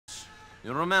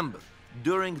You remember,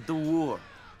 during the war,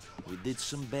 we did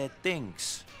some bad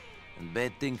things. And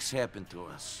bad things happened to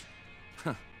us.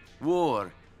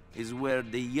 War is where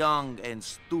the young and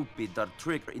stupid are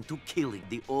tricked into killing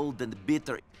the old and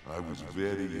bitter. I was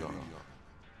very young.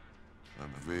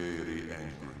 I'm very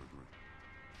angry.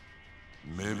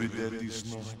 Maybe that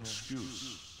is no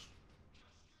excuse.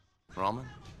 Roman?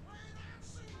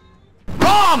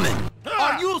 Roman!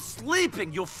 Are you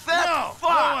sleeping, you fat No, fuck?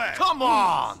 no way. Come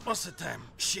on! What's the time?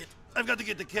 Shit, I've got to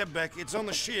get the cab back. It's on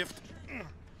the shift.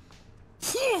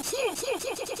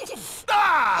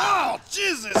 Ah! Oh,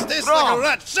 Jesus! Tastes Wrong. like a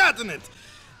rat shot in it!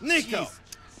 Niko, Jeez.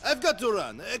 I've got to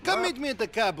run. Come meet me at the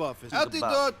cab office. Out the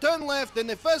door, turn left, then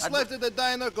the first left at the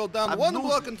diner, go down one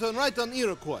block and turn right on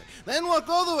Iroquois. Then walk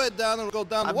all the way down and go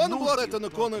down one block right on the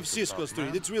corner of Cisco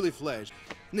Street. It's really flash.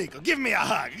 Niko, give me a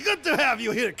hug. Good to have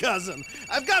you here, cousin.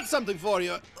 I've got something for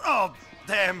you. Oh,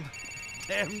 damn.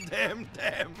 Damn.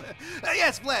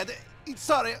 Yes, Vlad.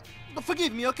 Sorry.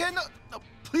 Forgive me, okay? No,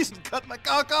 please don't cut my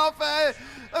cock off.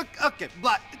 Okay,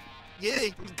 Vlad. Yeah,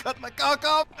 cut my cock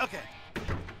off. Okay.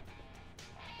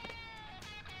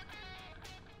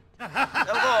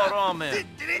 Hello, Roman.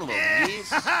 Hello, miss.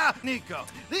 Niko,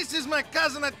 this is my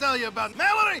cousin I tell you about.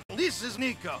 Mallory, this is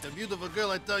Niko, the beautiful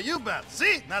girl I tell you about.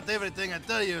 See, not everything I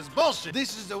tell you is bullshit.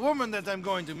 This is the woman that I'm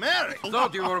going to marry.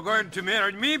 Thought you were going to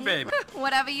marry me, baby.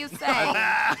 Whatever you say.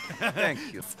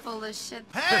 Thank you. It's full of shit.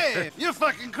 Hey, you're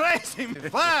fucking crazy,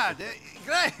 Vlad.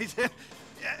 Great.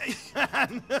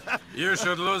 You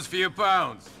should lose a few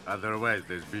pounds. Otherwise,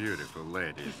 this beautiful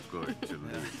lady is going to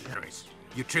leave.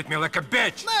 You treat me like a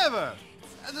bitch. Never.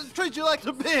 I just treat you like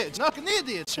a bitch, not an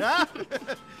idiot, huh?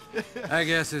 I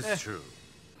guess it's true.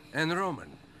 And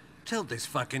Roman, tell this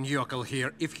fucking yokel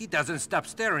here, if he doesn't stop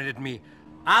staring at me,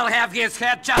 I'll have his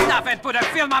head chopped off and put a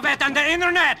film of it on the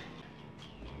internet!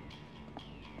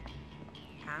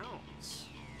 Ouch.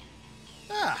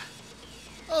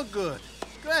 Oh, good.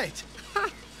 Great.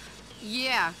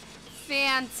 Yeah,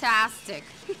 fantastic.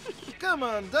 Come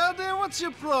on, Daddy, what's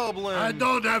your problem? I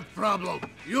don't have problem.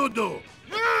 You do.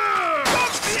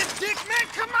 Don't be a dick, man,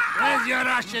 come on! Where's your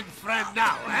Russian friend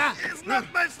now, huh? He's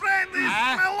not my friend, he's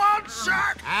Huh? my lawn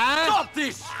shark! Huh? Stop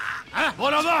this! Huh?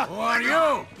 One of us! Who are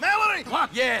you? Mallory! What?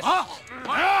 Yes.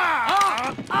 My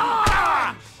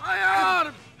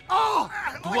arm! Oh!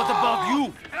 What about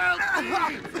you? Help me!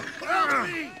 Help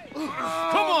me!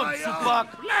 Come on, Supak!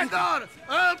 Landor!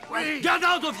 Help me! Get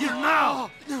out of here now!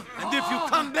 And if you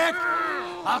come back,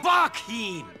 I'll fuck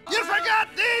him! You forgot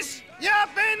this? You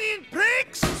Benin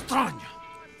pricks? Stranya!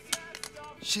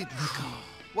 Shit, Niko.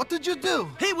 What did you do?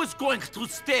 He was going to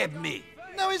stab me!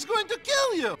 Now he's going to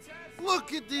kill you!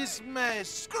 Look at this mess!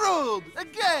 Screwed!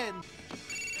 Again!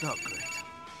 Oh, great.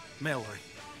 Mallory.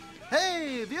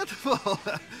 Hey, beautiful!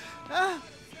 Huh?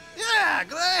 Yeah,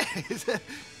 great!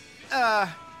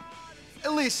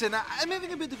 Listen, I'm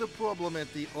having a bit of a problem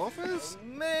at the office.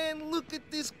 Man, look at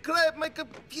this crap, my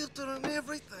computer and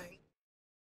everything.